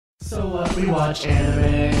So what, we watch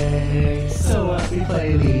anime. So what, we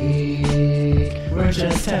play League. We're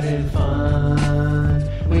just having fun.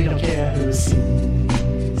 We don't care who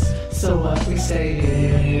sees. So what, we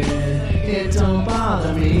stay in. It don't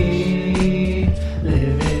bother me.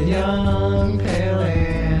 Living young, pale,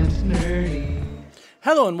 and nerdy.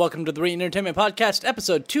 Hello and welcome to the Reading Entertainment Podcast,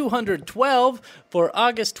 episode 212 for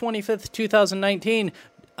August 25th, 2019.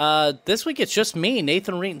 This week it's just me,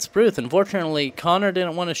 Nathan Reeton Spruth. Unfortunately, Connor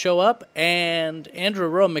didn't want to show up, and Andrew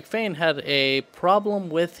Rowe McFain had a problem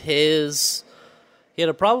with his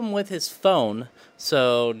phone,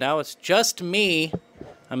 so now it's just me.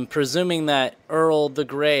 I'm presuming that Earl the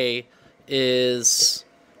Grey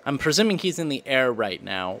I'm presuming he's in the air right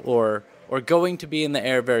now, or going to be in the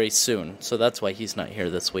air very soon, so that's why he's not here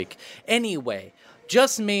this week. Anyway,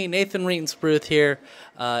 just me, Nathan Reeton Spruth here.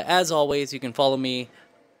 As always, you can follow me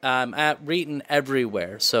at Reeton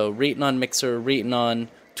everywhere. So Reeton on Mixer, Reeton on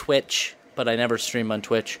Twitch, but I never stream on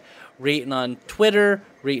Twitch. Reeton on Twitter,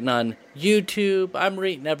 Reeton on YouTube. I'm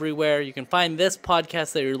Reeton everywhere. You can find this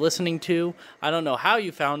podcast that you're listening to. I don't know how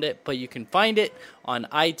you found it, but you can find it on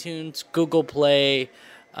iTunes, Google Play,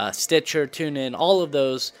 Stitcher, TuneIn, all of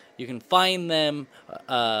those. You can find them,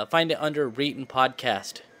 find it under Reeton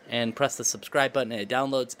Podcast, and press the subscribe button, and it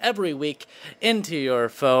downloads every week into your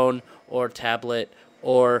phone or tablet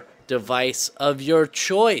or device of your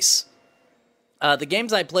choice. The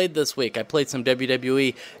games I played this week, I played some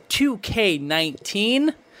WWE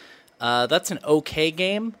 2K19. That's an okay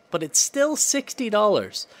game, but it's still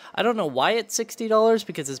 $60. I don't know why it's $60,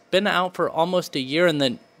 because it's been out for almost a year, and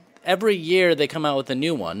then every year they come out with a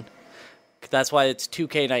new one. That's why it's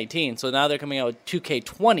 2K19. So now they're coming out with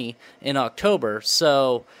 2K20 in October,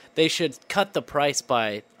 so they should cut the price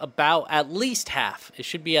by about at least half. It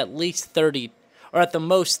should be at least $30, or at the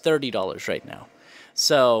most $30 right now.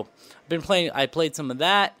 So I played some of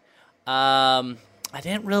that. There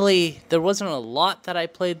wasn't a lot that I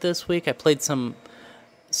played this week. I played some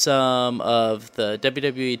of the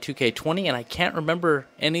WWE 2K20, and I can't remember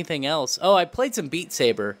anything else. Oh, I played some Beat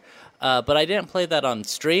Saber, but I didn't play that on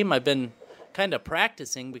stream. I've been kind of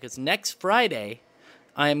practicing, because next Friday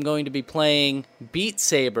I am going to be playing Beat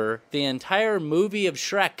Saber, the entire movie of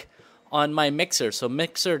Shrek, on my Mixer. So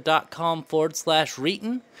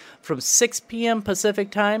mixer.com/Reeton. From 6 p.m.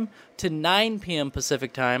 Pacific time to 9 p.m.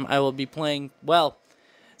 Pacific time, I will be playing,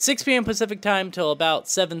 6 p.m. Pacific time till about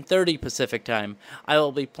 7:30 Pacific time, I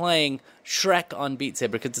will be playing Shrek on Beat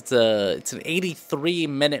Saber, because it's an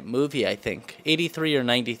 83-minute movie, I think. 83 or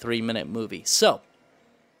 93-minute movie. So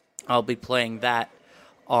I'll be playing that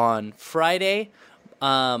on Friday.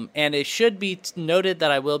 And it should be noted that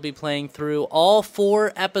I will be playing through all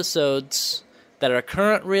 4 episodes that are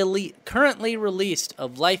currently released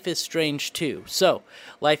of Life is Strange 2. So,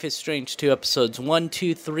 Life is Strange 2 episodes 1,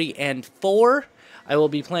 2, 3, and 4. I will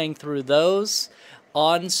be playing through those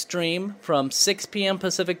on stream from 6 p.m.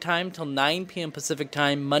 Pacific time till 9 p.m. Pacific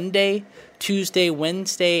time, Monday, Tuesday,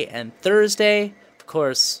 Wednesday, and Thursday. Of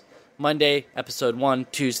course, Monday, episode 1,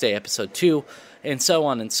 Tuesday, episode 2, and so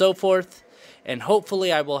on and so forth. And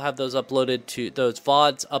hopefully I will have those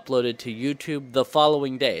VODs uploaded to YouTube the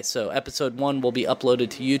following day. So episode 1 will be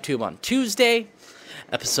uploaded to YouTube on Tuesday.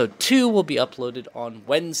 Episode 2 will be uploaded on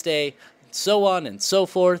Wednesday, and so on and so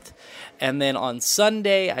forth. And then on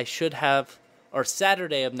Saturday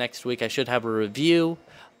of next week, I should have a review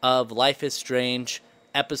of Life is Strange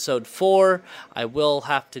episode 4. I will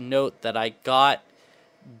have to note that I got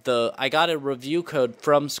a review code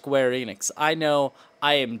from Square Enix. I know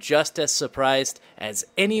I am just as surprised as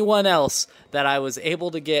anyone else that I was able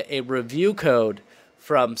to get a review code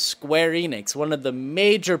from Square Enix, one of the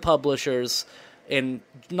major publishers in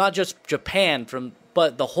not just Japan,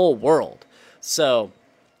 but the whole world. So,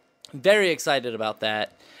 very excited about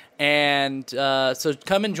that. And so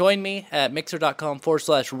come and join me at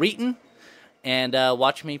mixer.com/Reeton and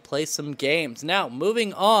watch me play some games. Now,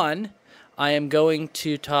 moving on, I am going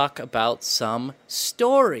to talk about some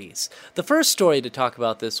stories. The first story to talk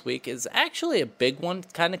about this week is actually a big one,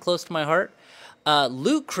 kind of close to my heart.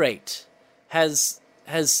 Loot Crate has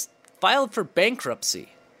filed for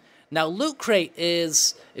bankruptcy. Now, Loot Crate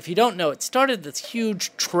is, if you don't know, it started this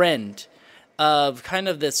huge trend of kind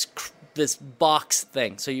of this box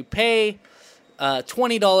thing. So you pay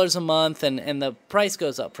 $20 a month, and the price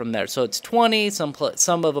goes up from there. So it's $20,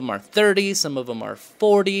 some of them are $30, some of them are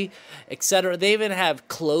 $40, etc. They even have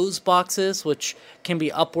clothes boxes, which can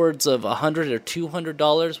be upwards of $100 or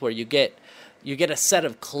 $200, where you get a set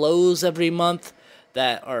of clothes every month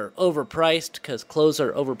that are overpriced, because clothes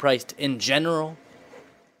are overpriced in general.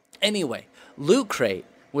 Anyway, Loot Crate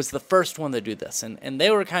was the first one to do this, and they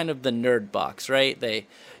were kind of the nerd box, right?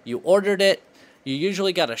 You ordered it, you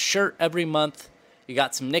usually got a shirt every month, you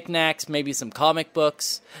got some knickknacks, maybe some comic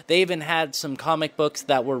books. They even had some comic books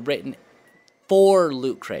that were written for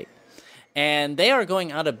Loot Crate. And they are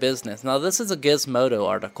going out of business. Now, this is a Gizmodo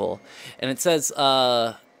article, and it says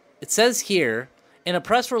here, in a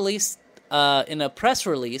press release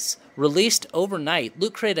released overnight,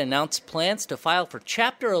 Loot Crate announced plans to file for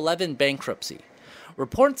Chapter 11 bankruptcy.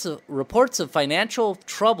 Reports of financial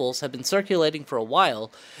troubles have been circulating for a while,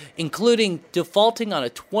 including defaulting on a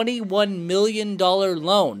 $21 million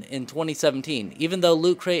loan in 2017. Even though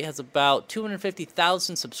Loot Crate has about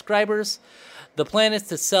 250,000 subscribers, the plan is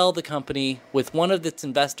to sell the company with one of its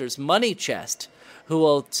investors, Money Chest, who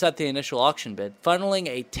will set the initial auction bid, funneling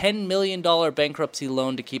a $10 million bankruptcy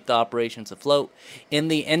loan to keep the operations afloat in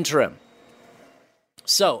the interim.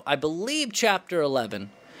 So, I believe Chapter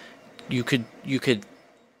 11, you could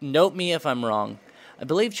note me if I'm wrong, I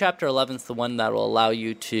believe Chapter 11 is the one that will allow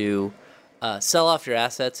you to sell off your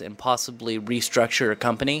assets and possibly restructure your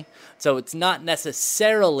company. So it's not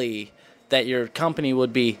necessarily that your company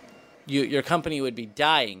would be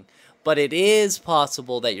dying, but it is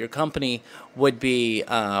possible that your company would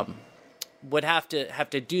have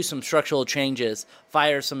to do some structural changes,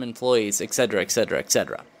 fire some employees, etc., etc.,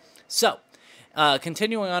 etc. So,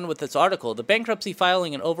 continuing on with this article, the bankruptcy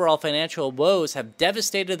filing and overall financial woes have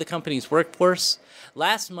devastated the company's workforce.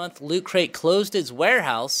 Last month, Loot Crate closed its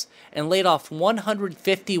warehouse and laid off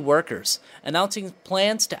 150 workers, announcing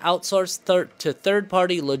plans to outsource to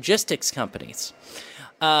third-party logistics companies.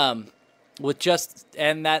 And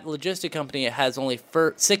that logistic company has only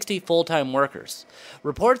 60 full-time workers.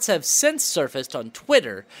 Reports have since surfaced on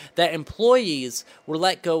Twitter that employees were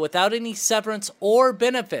let go without any severance or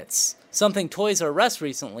benefits, something Toys R Us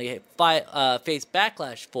recently faced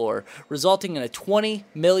backlash for, resulting in a $20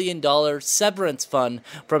 million severance fund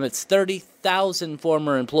from its 30,000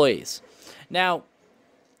 former employees. Now,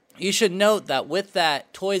 you should note that with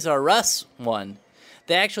that Toys R Us one,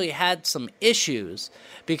 they actually had some issues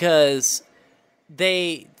because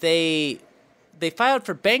they filed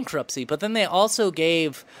for bankruptcy, but then they also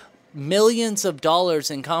gave millions of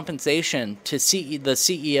dollars in compensation to the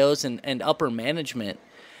CEOs and upper management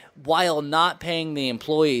while not paying the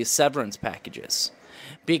employees severance packages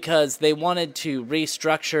because they wanted to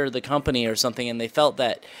restructure the company or something, and they felt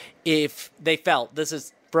that this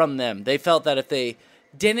is from them, they felt that if they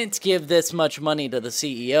didn't give this much money to the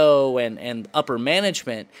CEO and upper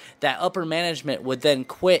management, that upper management would then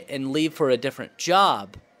quit and leave for a different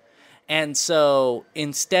job. And so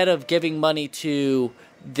instead of giving money to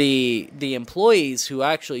the employees who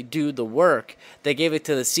actually do the work, they gave it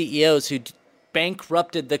to the CEOs who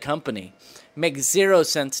bankrupted the company. Makes zero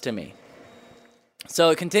sense to me. So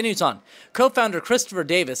it continues on. Co-founder Christopher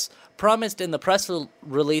Davis promised in the press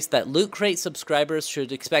release that Loot Crate subscribers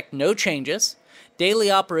should expect no changes.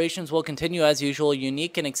 Daily operations will continue as usual.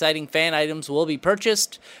 Unique and exciting fan items will be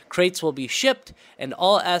purchased, crates will be shipped, and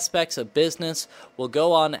all aspects of business will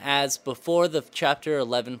go on as before the Chapter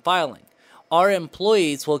 11 filing. Our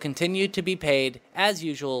employees will continue to be paid as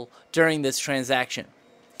usual during this transaction.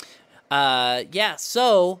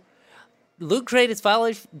 So Loot Crate is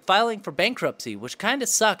filing for bankruptcy, which kind of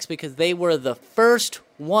sucks because they were the first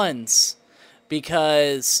ones.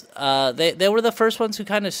 Because they were the first ones who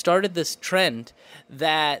kind of started this trend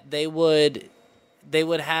that they would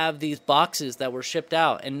have these boxes that were shipped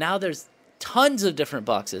out, and now there's tons of different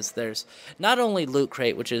boxes. There's not only Loot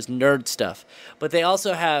Crate, which is nerd stuff, but they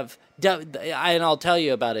also have, and I'll tell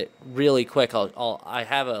you about it really quick. I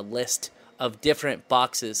have a list of different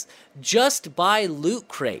boxes just by Loot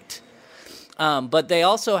Crate. But they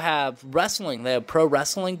also have wrestling. They have pro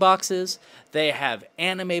wrestling boxes. They have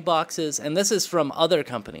anime boxes. And this is from other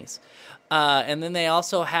companies. And then they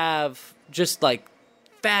also have just like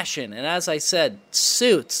fashion. And as I said,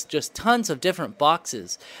 suits. Just tons of different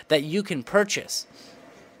boxes that you can purchase.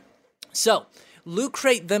 So, Loot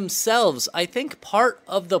Crate themselves, I think part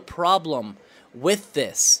of the problem with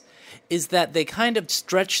this is that they kind of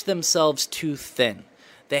stretched themselves too thin.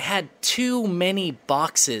 They had too many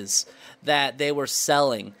boxes that they were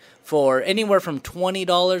selling for anywhere from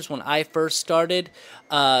 $20 when I first started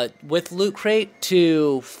with Loot Crate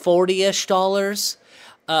to $40-ish.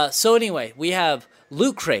 So anyway, we have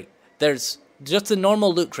Loot Crate. There's just a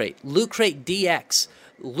normal Loot Crate. Loot Crate DX.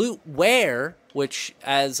 Loot Wear, which,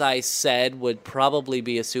 as I said, would probably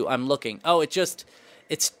be a suit. I'm looking. Oh, it's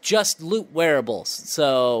just Loot Wearables.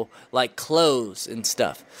 So, like clothes and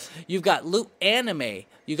stuff. You've got Loot Anime.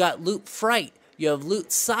 You got Loot Fright. You have Loot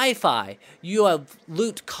Sci-Fi, you have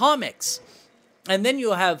Loot Comics, and then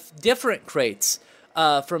you have different crates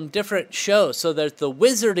from different shows. So there's the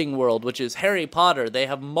Wizarding World, which is Harry Potter. They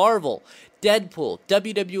have Marvel, Deadpool,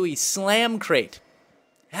 WWE Slam Crate,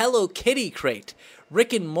 Hello Kitty Crate,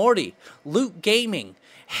 Rick and Morty, Loot Gaming,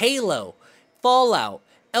 Halo, Fallout,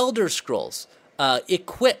 Elder Scrolls,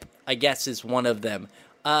 Equip, I guess is one of them,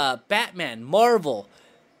 Batman, Marvel,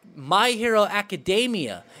 My Hero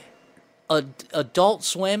Academia, Adult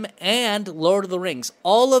Swim, and Lord of the Rings.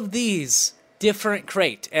 All of these different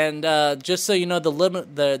crate. And just so you know,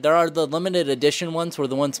 there are the limited edition ones, were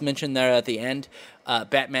the ones mentioned there at the end.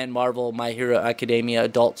 Batman, Marvel, My Hero Academia,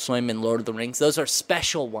 Adult Swim, and Lord of the Rings. Those are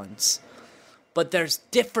special ones. But there's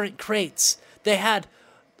different crates. They had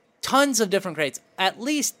tons of different crates. At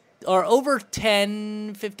least, or over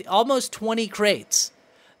 10, 50, almost 20 crates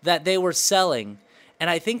that they were selling. And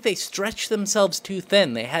I think they stretched themselves too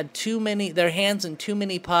thin. They had their hands in too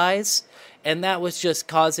many pies. And that was just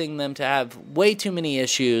causing them to have way too many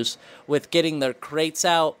issues with getting their crates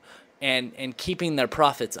out and keeping their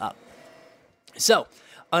profits up. So,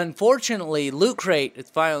 unfortunately, Loot Crate is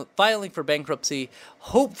filing for bankruptcy.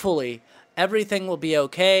 Hopefully, everything will be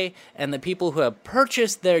okay, and the people who have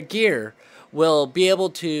purchased their gear will be able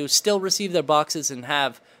to still receive their boxes and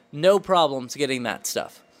have no problems getting that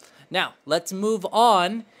stuff. Now, let's move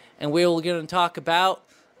on, and we're going to talk about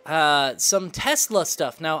some Tesla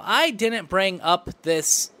stuff. Now, I didn't bring up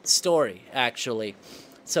this story, actually.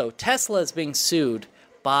 So, Tesla is being sued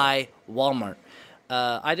by Walmart.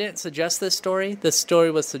 I didn't suggest this story. This story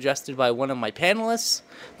was suggested by one of my panelists.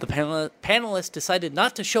 The panelist decided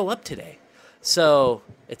not to show up today. So,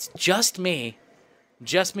 it's just me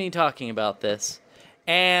talking about this.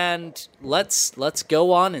 And let's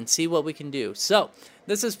go on and see what we can do. So,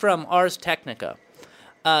 this is from Ars Technica.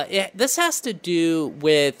 This has to do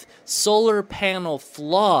with solar panel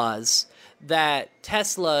flaws that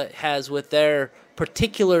Tesla has with their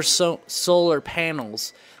particular solar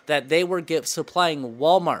panels that they were supplying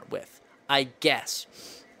Walmart with, I guess.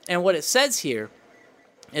 And what it says here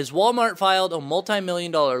is Walmart filed a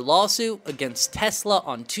multi-million-dollar lawsuit against Tesla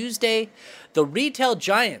on Tuesday. The retail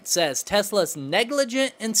giant says Tesla's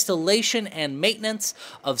negligent installation and maintenance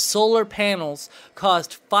of solar panels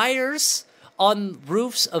caused fires on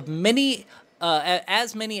roofs of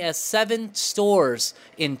as many as 7 stores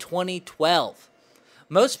in 2012.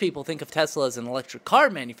 Most people think of Tesla as an electric car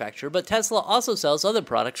manufacturer, but Tesla also sells other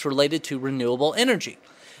products related to renewable energy.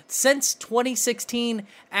 Since 2016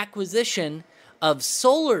 acquisition of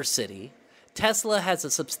SolarCity, Tesla has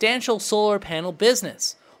a substantial solar panel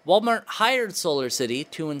business. Walmart hired SolarCity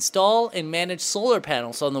to install and manage solar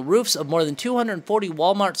panels on the roofs of more than 240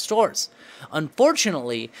 Walmart stores.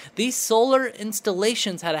 Unfortunately, these solar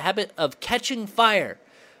installations had a habit of catching fire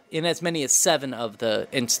in as many as 7 of the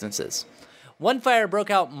instances. One fire broke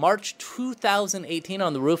out March 2018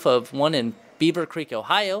 on the roof of one in Beaver Creek,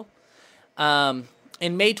 Ohio.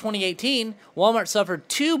 In May 2018, Walmart suffered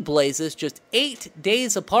 2 blazes just 8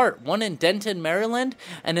 days apart, one in Denton, Maryland,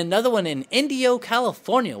 and another one in Indio,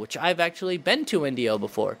 California, which I've actually been to Indio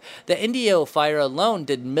before. The Indio fire alone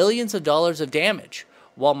did millions of dollars of damage,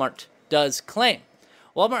 Walmart does claim.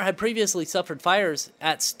 Walmart had previously suffered fires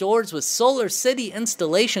at stores with SolarCity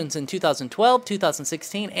installations in 2012,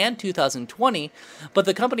 2016, and 2020, but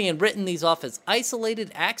the company had written these off as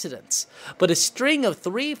isolated accidents. But a string of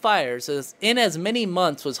 3 fires in as many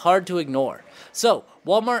months was hard to ignore. So,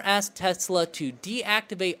 Walmart asked Tesla to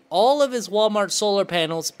deactivate all of his Walmart solar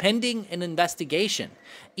panels pending an investigation.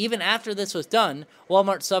 Even after this was done,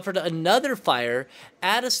 Walmart suffered another fire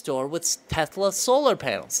at a store with Tesla solar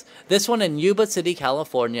panels. This one in Yuba City,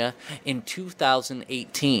 California in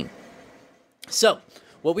 2018. So,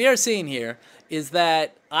 what we are seeing here is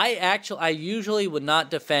that I usually would not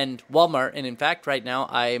defend Walmart, and in fact right now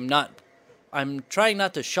I'm trying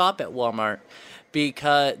not to shop at Walmart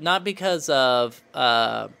not because of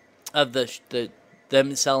them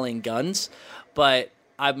selling guns, but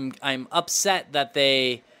I'm upset that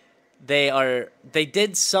they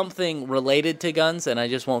did something related to guns, and I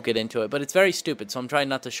just won't get into it. But it's very stupid, so I'm trying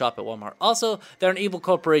not to shop at Walmart. Also, they're an evil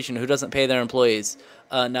corporation who doesn't pay their employees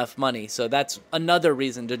enough money, so that's another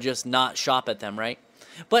reason to just not shop at them, right?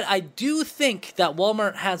 But I do think that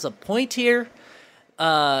Walmart has a point here.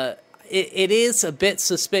 It is a bit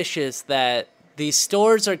suspicious that these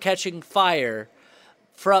stores are catching fire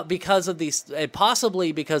because of these,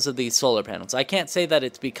 possibly because of these solar panels. I can't say that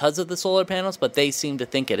it's because of the solar panels, but they seem to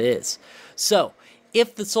think it is. So,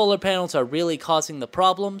 if the solar panels are really causing the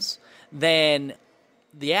problems, then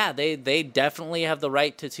yeah, they definitely have the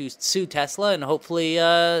right to sue Tesla, and hopefully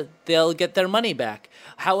they'll get their money back.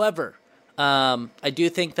 However, I do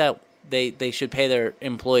think that they should pay their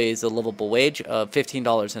employees a livable wage of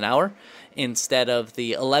 $15 an hour instead of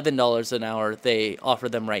the $11 an hour they offer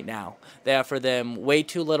them right now. They offer them way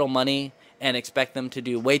too little money and expect them to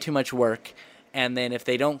do way too much work. And then if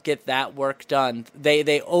they don't get that work done,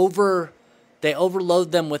 they overload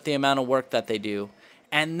them with the amount of work that they do.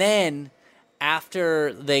 And then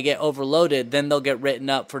after they get overloaded, then they'll get written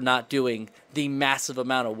up for not doing the massive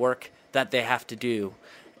amount of work that they have to do.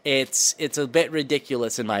 It's a bit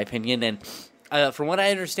ridiculous in my opinion, and from what I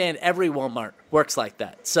understand, every Walmart works like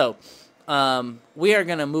that. So we are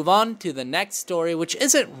going to move on to the next story, which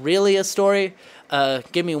isn't really a story.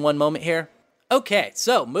 Give me one moment here. Okay,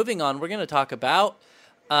 so moving on, we're going to talk about,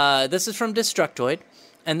 this is from Destructoid,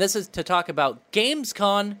 and this is to talk about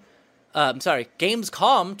Gamescom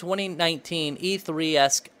 2019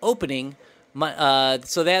 E3-esque opening.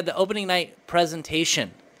 So they had the opening night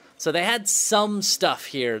presentation. So they had some stuff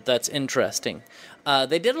here that's interesting.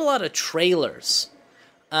 They did a lot of trailers.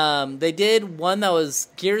 They did one that was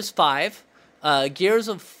Gears 5. Gears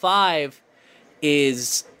of 5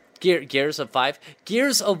 is... Gears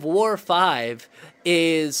of War 5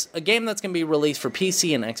 is a game that's going to be released for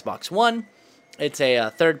PC and Xbox One. It's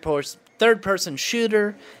a third-person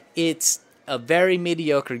shooter. It's a very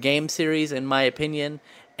mediocre game series, in my opinion,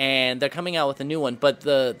 and they're coming out with a new one. But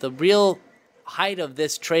the real height of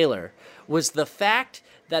this trailer was the fact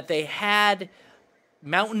that they had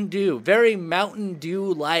Mountain Dew, very Mountain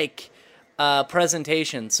Dew-like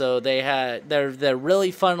presentation. So they're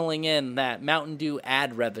really funneling in that Mountain Dew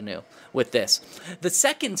ad revenue with this. The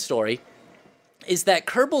second story is that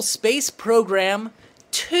Kerbal Space Program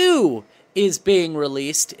 2 is being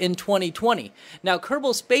released in 2020. Now,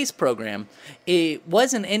 Kerbal Space Program, it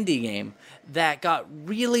was an indie game that got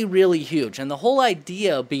really, really huge. And the whole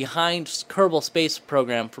idea behind Kerbal Space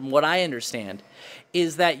Program, from what I understand,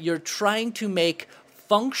 is that you're trying to make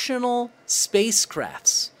functional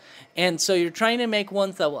spacecrafts. And so you're trying to make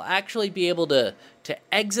ones that will actually be able to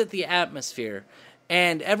exit the atmosphere.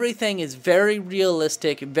 And everything is very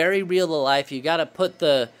realistic, very real to life. You got to put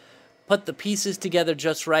the pieces together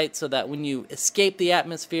just right so that when you escape the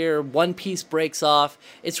atmosphere, one piece breaks off.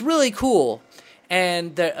 It's really cool.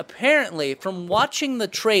 And apparently, from watching the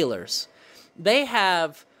trailers, they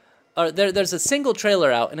have... there's a single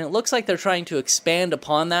trailer out, and it looks like they're trying to expand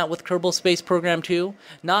upon that with Kerbal Space Program 2.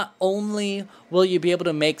 Not only will you be able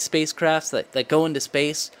to make spacecrafts that go into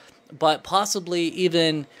space, but possibly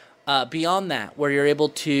even beyond that, where you're able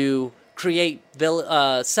to create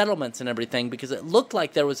settlements and everything, because it looked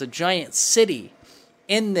like there was a giant city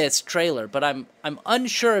in this trailer, but I'm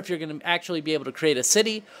unsure if you're going to actually be able to create a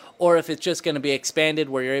city, or if it's just going to be expanded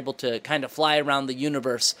where you're able to kind of fly around the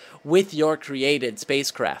universe with your created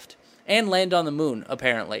spacecraft. And land on the moon,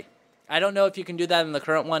 apparently. I don't know if you can do that in the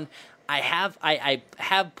current one. I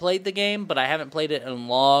have played the game, but I haven't played it in a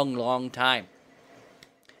long, long time.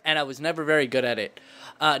 And I was never very good at it.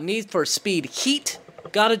 Need for Speed Heat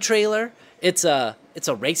got a trailer. It's a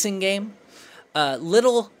racing game.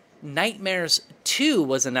 Little Nightmares 2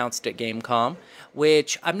 was announced at Gamescom,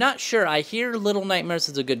 which I'm not sure. I hear Little Nightmares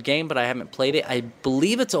is a good game, but I haven't played it. I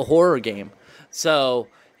believe it's a horror game. So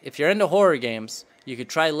if you're into horror games, you could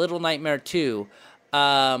try Little Nightmare 2.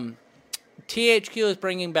 THQ is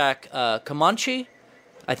bringing back Comanche.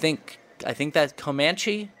 I think that's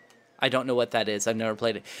Comanche. I don't know what that is. I've never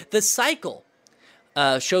played it. The Cycle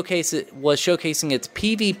was showcasing its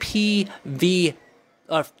PvE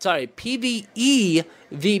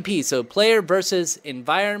VP. So player versus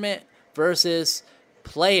environment versus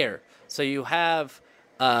player. So you have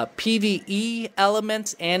PvE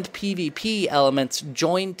elements and PvP elements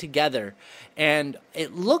joined together. And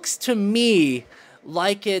it looks to me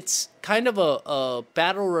like it's kind of a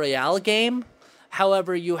battle royale game.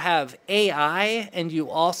 However, you have AI and you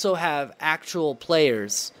also have actual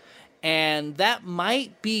players. And that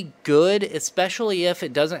might be good, especially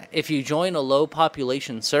if you join a low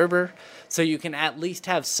population server. So you can at least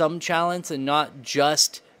have some challenge and not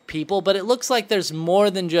just people. But it looks like there's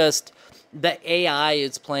more than just the AI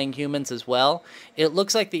is playing humans as well. It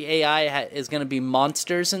looks like the AI is going to be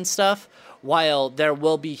monsters and stuff, while there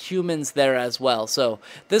will be humans there as well. So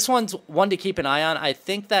this one's one to keep an eye on. I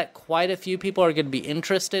think that quite a few people are going to be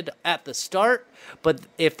interested at the start, but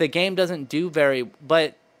if the game doesn't do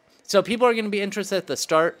so people are going to be interested at the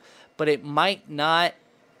start, but it might not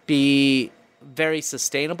be very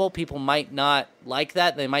sustainable. People might not like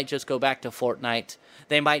that. They might just go back to Fortnite.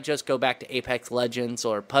 They might just go back to Apex Legends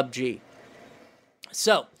or PUBG.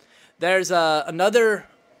 So there's another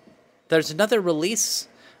release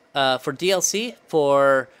for DLC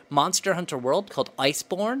for Monster Hunter World called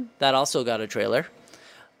Iceborne. That also got a trailer.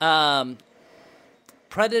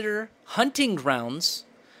 Predator Hunting Grounds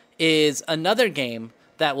is another game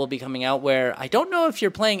that will be coming out where I don't know if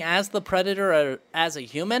you're playing as the Predator or as a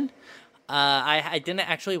human. I didn't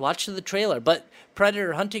actually watch the trailer, but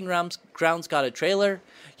Predator Hunting Grounds got a trailer.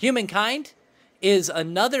 Humankind is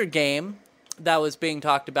another game that was being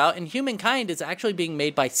talked about, and Humankind is actually being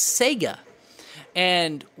made by Sega.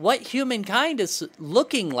 And what Humankind is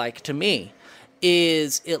looking like to me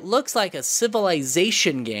is it looks like a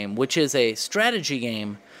Civilization game, which is a strategy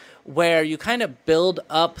game where you kind of build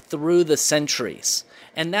up through the centuries.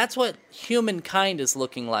 And that's what Humankind is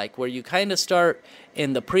looking like, where you kind of start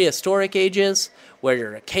in the prehistoric ages, where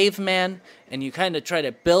you're a caveman, and you kind of try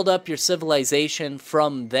to build up your civilization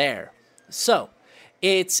from there. So,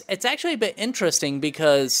 it's actually a bit interesting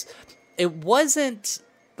because it wasn't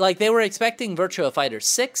like they were expecting Virtua Fighter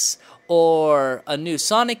 6 or a new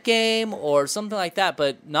Sonic game or something like that,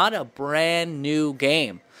 but not a brand new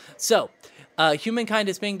game. So, Humankind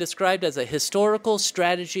is being described as a historical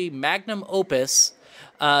strategy magnum opus.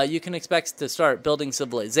 You can expect to start building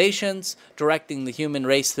civilizations, directing the human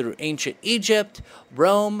race through ancient Egypt,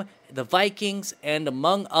 Rome, the Vikings, and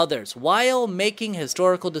among others, while making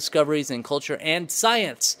historical discoveries in culture and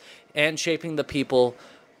science, and shaping the people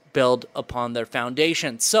build upon their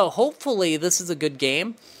foundations. So hopefully this is a good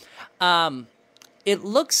game. It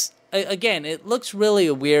looks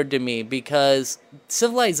really weird to me because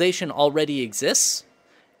Civilization already exists,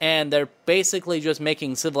 and they're basically just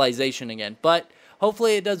making Civilization again. But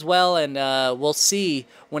hopefully it does well, and we'll see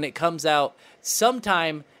when it comes out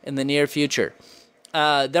sometime in the near future.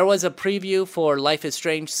 There was a preview for Life is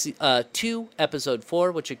Strange 2, Episode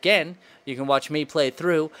 4, which again, you can watch me play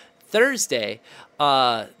through Thursday.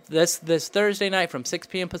 This Thursday night from 6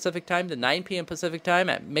 p.m. Pacific Time to 9 p.m. Pacific Time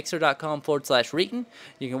at mixer.com/Reeton.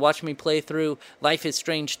 You can watch me play through Life is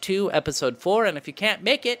Strange 2, Episode 4, and if you can't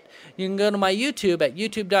make it, you can go to my YouTube at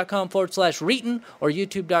youtube.com/Reeton or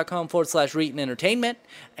youtube.com/Reeton Entertainment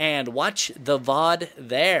and watch the VOD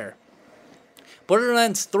there.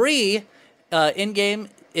 Borderlands 3 in-game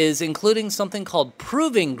is including something called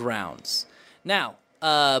Proving Grounds. Now,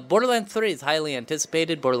 Borderlands 3 is highly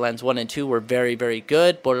anticipated. Borderlands 1 and 2 were very, very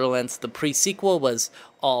good. Borderlands, the pre-sequel, was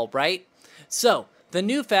all right. So, the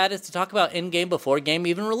new fad is to talk about in-game before game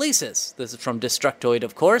even releases. This is from Destructoid,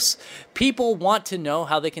 of course. People want to know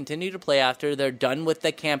how they continue to play after they're done with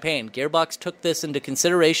the campaign. Gearbox took this into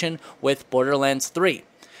consideration with Borderlands 3.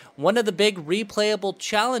 One of the big replayable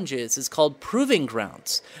challenges is called Proving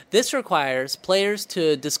Grounds. This requires players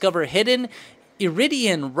to discover hidden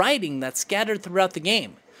Iridian writing that's scattered throughout the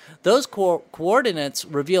game. Those coordinates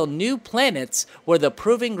reveal new planets where the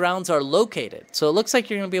Proving Grounds are located. So it looks like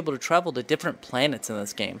you're going to be able to travel to different planets in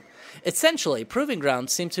this game. Essentially, Proving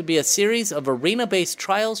Grounds seems to be a series of arena-based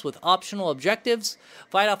trials with optional objectives.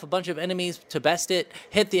 Fight off a bunch of enemies to best it,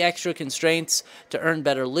 hit the extra constraints to earn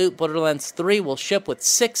better loot. Borderlands 3 will ship with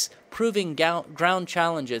 6 Proving Ground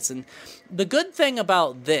challenges. And the good thing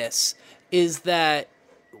about this is that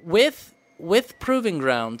with Proving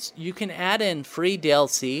Grounds, you can add in free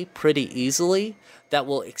DLC pretty easily that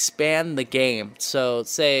will expand the game. So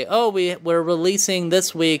say, we're releasing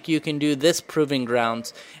this week, you can do this Proving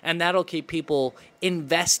Grounds, and that'll keep people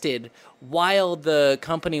invested while the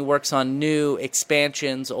company works on new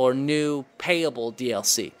expansions or new payable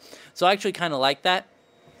DLC. So I actually kind of like that.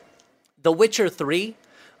 The Witcher 3,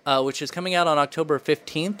 which is coming out on October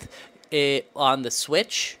 15th on the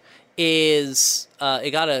Switch,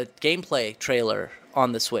 it got a gameplay trailer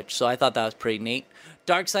on the Switch, so I thought that was pretty neat.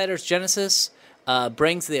 Darksiders Genesis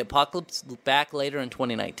brings the apocalypse back later in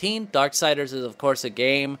 2019. Darksiders is, of course, a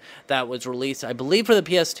game that was released, I believe, for the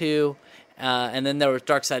PS2, and then there was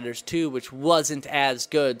Darksiders 2, which wasn't as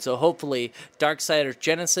good, so hopefully Darksiders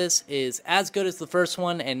Genesis is as good as the first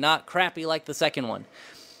one and not crappy like the second one.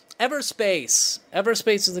 Everspace.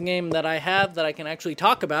 Everspace is a game that I have that I can actually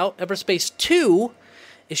talk about. Everspace 2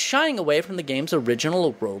 is shying away from the game's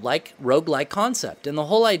original roguelike concept. And the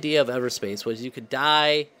whole idea of Everspace was you could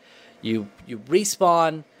die, you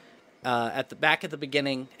respawn at the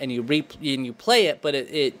beginning, and you play it, but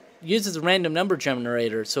it uses a random number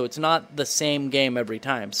generator, so it's not the same game every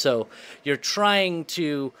time. So you're trying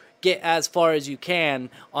to get as far as you can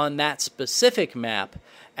on that specific map,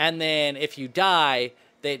 and then if you die,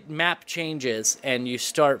 the map changes and you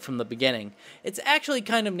start from the beginning. It's actually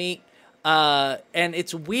kind of neat. And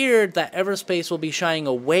it's weird that Everspace will be shying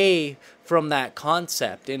away from that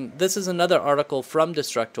concept. And this is another article from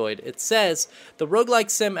Destructoid. It says, the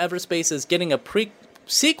roguelike sim Everspace is getting a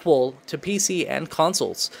sequel to PC and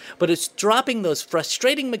consoles, but it's dropping those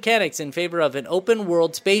frustrating mechanics in favor of an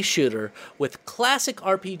open-world space shooter with classic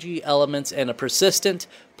RPG elements and a persistent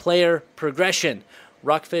player progression.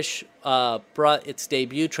 Rockfish brought its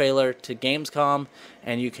debut trailer to Gamescom,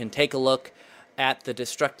 and you can take a look at the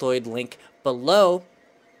Destructoid link below.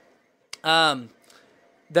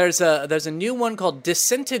 There's a new one called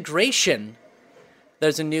Disintegration.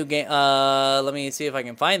 There's a new game. Let me see if I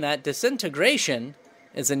can find that. Disintegration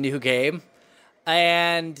is a new game,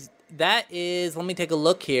 and that is, let me take a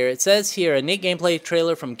look here. It says here, a neat gameplay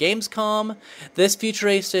trailer from Gamescom. This let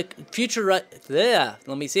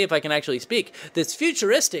me see if I can actually speak. This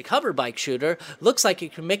futuristic hoverbike shooter looks like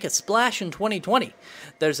it can make a splash in 2020.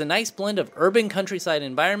 There's a nice blend of urban countryside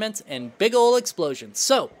environments and big ol' explosions.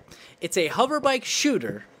 So, it's a hoverbike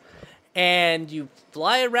shooter, and you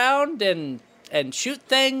fly around and shoot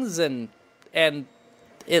things, and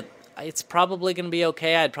it's probably going to be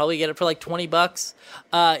okay. I'd probably get it for like $20.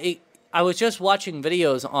 I was just watching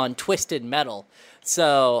videos on Twisted Metal.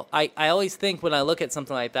 So I always think when I look at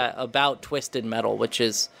something like that about Twisted Metal, which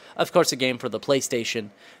is, of course, a game for the PlayStation,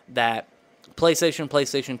 that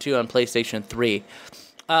PlayStation 2, and PlayStation 3.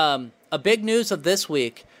 A big news of this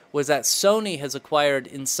week was that Sony has acquired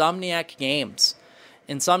Insomniac Games.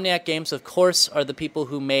 Insomniac Games, of course, are the people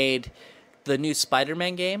who made the new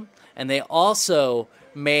Spider-Man game, and they also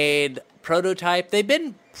made Prototype. They've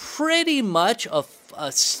been pretty much a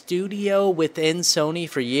studio within Sony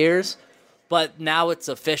for years, but now it's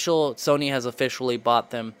official. Sony has officially bought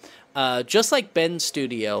them. Just like Ben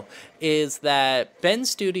Studio, is that Ben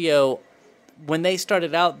Studio, when they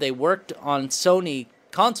started out, they worked on Sony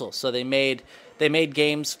consoles, so they made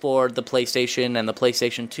games for the PlayStation and the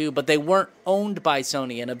PlayStation 2, but they weren't owned by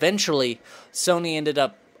Sony, and eventually Sony ended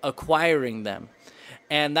up acquiring them.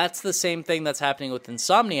 And that's the same thing that's happening with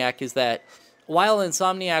Insomniac, is that while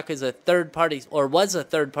Insomniac is a third-party, or was a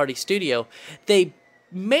third-party studio, they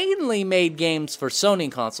mainly made games for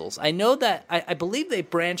Sony consoles. I know that, I believe they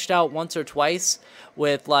branched out once or twice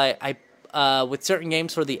with with certain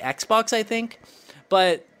games for the Xbox, I think.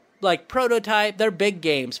 But like Prototype, they're big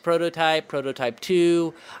games. Prototype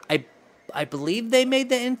 2, I believe they made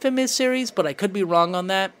the Infamous series, but I could be wrong on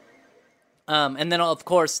that. And then, of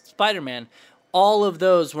course, Spider-Man. All of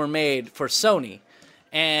those were made for Sony.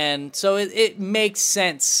 And so it makes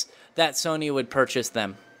sense that Sony would purchase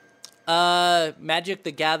them. Magic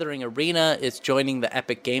the Gathering Arena is joining the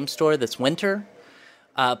Epic Game Store this winter.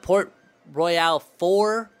 Port Royale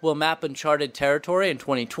 4 will map uncharted territory in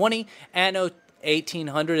 2020. Anno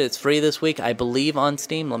 1800 is free this week, I believe, on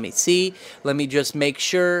Steam. Let me see. Let me just make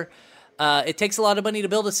sure. It takes a lot of money to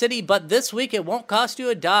build a city, but this week it won't cost you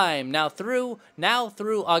a dime. Now through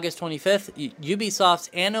August 25th,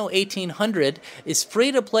 Ubisoft's Anno 1800 is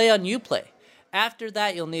free to play on Uplay. After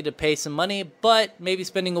that, you'll need to pay some money, but maybe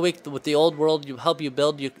spending a week with the old world you help you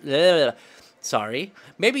build.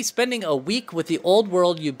 Maybe spending a week with the old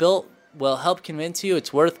world you built will help convince you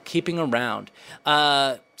it's worth keeping around.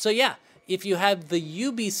 So yeah, if you have the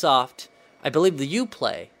Ubisoft, I believe the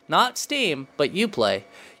Uplay, not Steam, but Uplay,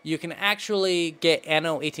 you can actually get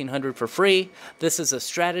Anno 1800 for free. This is a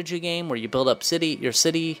strategy game where you build up your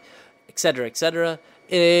city, etc., etc.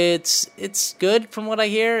 It's good from what I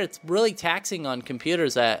hear. It's really taxing on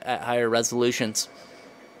computers at higher resolutions.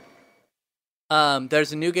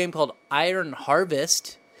 There's a new game called Iron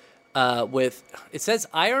Harvest. It says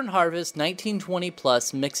Iron Harvest 1920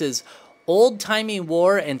 plus mixes old-timey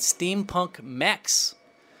war and steampunk mechs,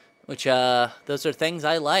 which those are things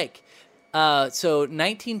I like. So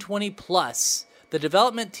 1920 plus, the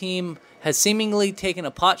development team has seemingly taken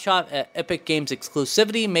a potshot at Epic Games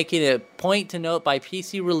exclusivity, making it a point to note by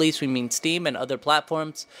PC release we mean Steam and other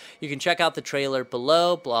platforms. You can check out the trailer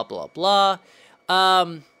below, blah blah blah.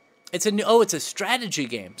 It's a strategy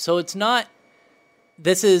game. So it's not,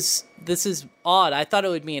 this is odd. I thought it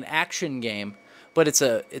would be an action game, but it's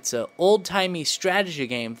a old-timey strategy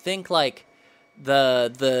game. Think like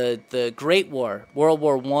the Great War, World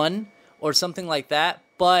War I, or something like that,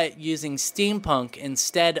 but using steampunk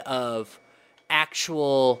instead of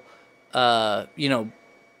actual,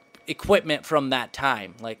 equipment from that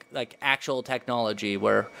time, like actual technology,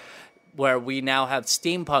 where we now have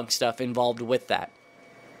steampunk stuff involved with that.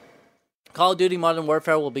 Call of Duty Modern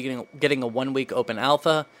Warfare will be getting a 1-week open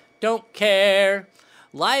alpha. Don't care.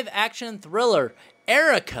 Live action thriller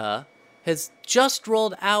Erica has just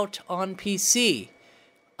rolled out on PC.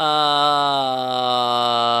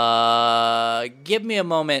 Give me a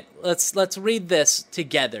moment. Let's read this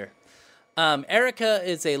together. Erica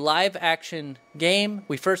is a live action game.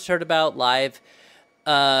 We first heard about the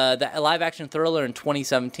live action thriller in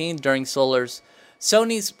 2017 during Sony's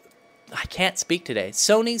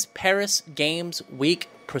Paris Games Week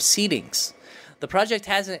proceedings. The project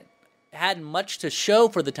hasn't had much to show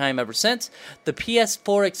for the time ever since. The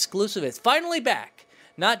PS4 exclusive is finally back,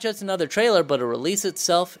 not just another trailer, but a release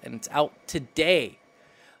itself, and it's out today.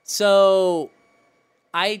 So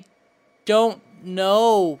I don't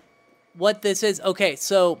know what this is. Okay,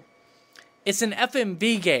 so it's an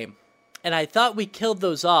FMV game, and I thought we killed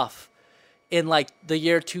those off in like the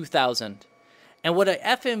year 2000. And what an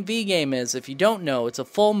FMV game is, if you don't know, it's a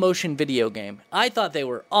full motion video game. I thought they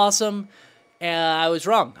were awesome, and I was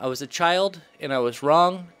wrong. I was a child, and I was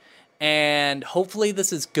wrong. And hopefully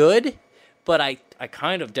this is good, but I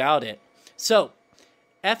kind of doubt it. So,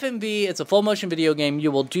 FMV, it's a full motion video game. You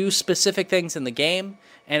will do specific things in the game,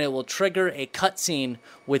 and it will trigger a cutscene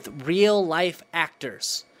with real life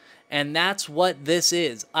actors. And that's what this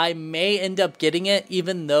is. I may end up getting it,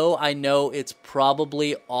 even though I know it's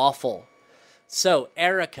probably awful. So,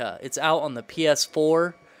 Erica, it's out on the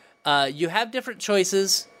PS4. You have different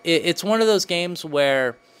choices. It's one of those games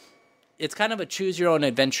where it's kind of a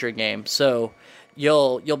choose-your-own-adventure game. So,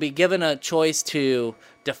 you'll be given a choice to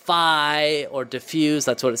defy or defuse.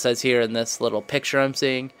 That's what it says here in this little picture I'm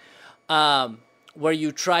seeing. Where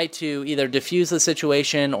you try to either defuse the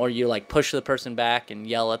situation or you like push the person back and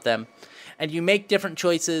yell at them. And you make different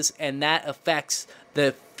choices, and that affects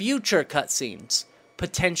the future cutscenes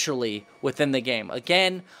potentially within the game.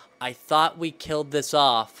 Again, I thought we killed this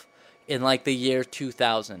off in like the year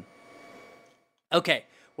 2000. Okay,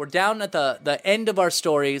 we're down at the end of our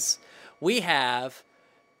stories. We have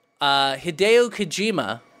Hideo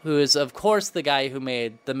Kojima, who is of course the guy who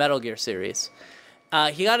made the Metal Gear series.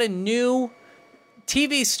 He got a new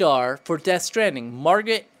TV star for Death Stranding,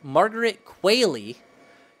 Margaret Qualley.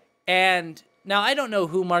 And now I don't know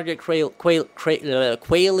who Margaret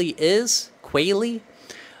Qualley is. Qualley?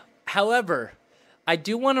 However, I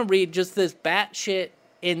do want to read just this batshit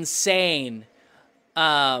insane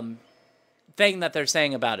thing that they're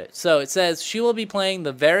saying about it. So it says she will be playing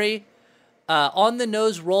the very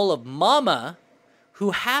on-the-nose role of Mama,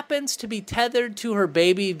 who happens to be tethered to her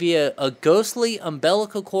baby via a ghostly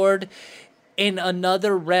umbilical cord in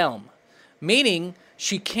another realm, meaning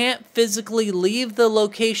she can't physically leave the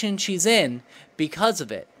location she's in because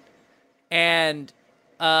of it. And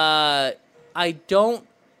I don't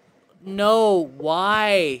know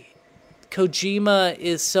why Kojima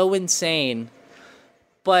is so insane,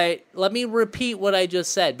 but let me repeat what I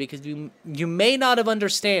just said, because you may not have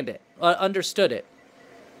understood it.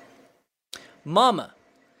 Mama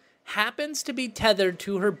happens to be tethered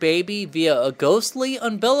to her baby via a ghostly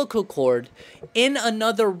umbilical cord in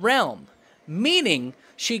another realm, meaning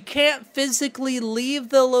she can't physically leave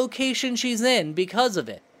the location she's in because of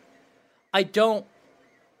it. I don't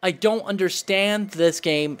understand this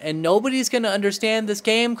game, and nobody's going to understand this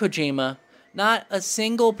game, Kojima. Not a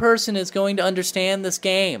single person is going to understand this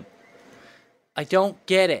game. I don't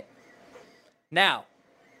get it. Now,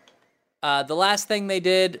 the last thing they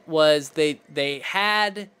did was they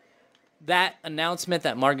had that announcement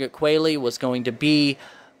that Margaret Qualley was going to be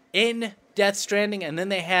in Death Stranding, and then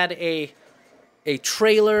they had a new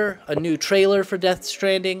trailer for Death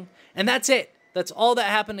Stranding, and that's it. That's all that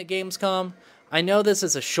happened at Gamescom. I know this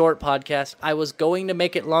is a short podcast. I was going to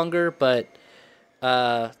make it longer, but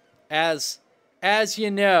as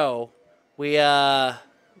you know, we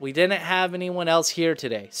didn't have anyone else here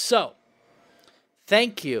today. So,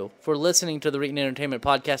 thank you for listening to the Reetin Entertainment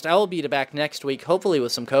Podcast. I will be back next week, hopefully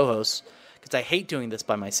with some co-hosts, because I hate doing this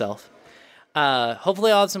by myself.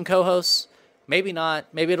 Hopefully I'll have some co-hosts. Maybe not.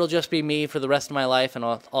 Maybe it'll just be me for the rest of my life, and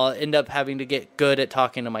I'll end up having to get good at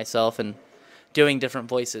talking to myself and doing different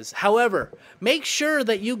voices. However, make sure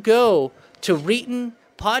that you go to Reetin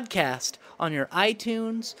Podcast on your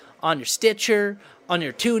iTunes, on your Stitcher, on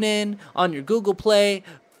your TuneIn, on your Google Play.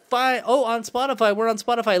 On Spotify. We're on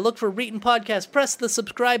Spotify. Look for Reetin Podcast. Press the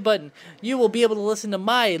subscribe button. You will be able to listen to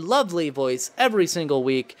my lovely voice every single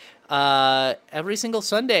week, every single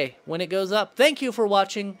Sunday when it goes up. Thank you for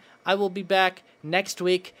watching. I will be back next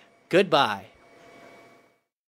week. Goodbye.